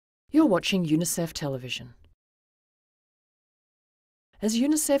You're watching UNICEF Television. As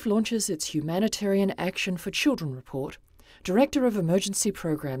UNICEF launches its Humanitarian Action for Children report, Director of Emergency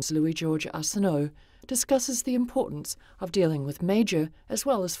Programs Louis-Georges Arsenault discusses the importance of dealing with major as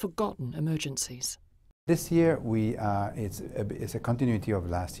well as forgotten emergencies. This year it's a continuity of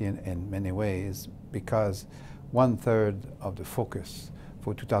last year in many ways, because 1/3 of the focus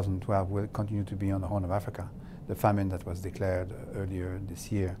for 2012 will continue to be on the Horn of Africa, the famine that was declared earlier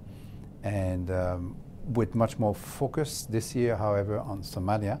this year. And with much more focus this year, however, on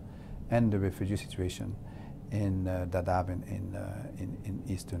Somalia and the refugee situation in Dadaab in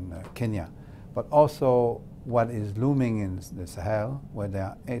eastern Kenya. But also what is looming in the Sahel, where there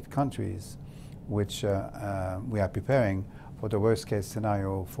are 8 countries which we are preparing for the worst case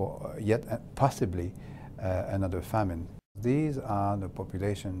scenario for yet possibly another famine. These are the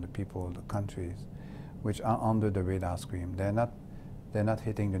population, the people, the countries which are under the radar screen. They're not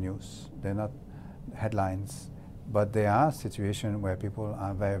hitting the news, they're not headlines, but they are situations where people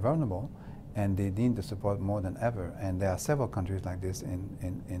are very vulnerable and they need the support more than ever. And there are several countries like this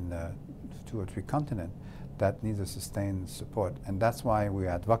in 2 or 3 continents that need a sustained support. And that's why we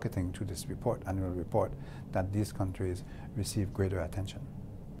are advocating to this report, annual report, that these countries receive greater attention.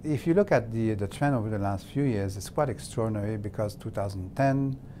 If you look at the trend over the last few years, it's quite extraordinary, because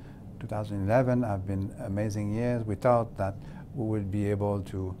 2010, 2011 have been amazing years. We thought that we would be able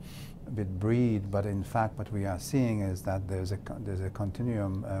to breathe, but in fact what we are seeing is that there's a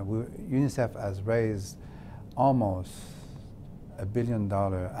continuum. UNICEF has raised almost $1 billion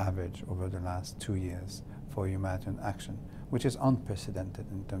average over the last 2 years for humanitarian action, which is unprecedented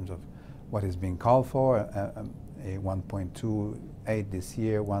in terms of what is being called for, a 1.28 this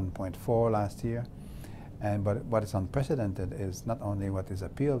year, 1.4 last year. But what is unprecedented is not only what is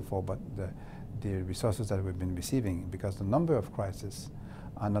appealed for, but the resources that we've been receiving, because the number of crises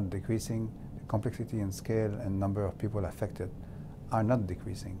are not decreasing, the complexity and scale and number of people affected are not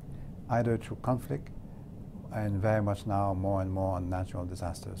decreasing, either through conflict and very much now more and more on natural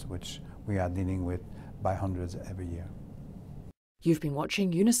disasters, which we are dealing with by hundreds every year. You've been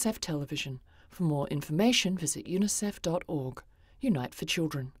watching UNICEF Television. For more information, visit unicef.org. Unite for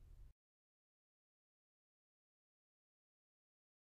Children.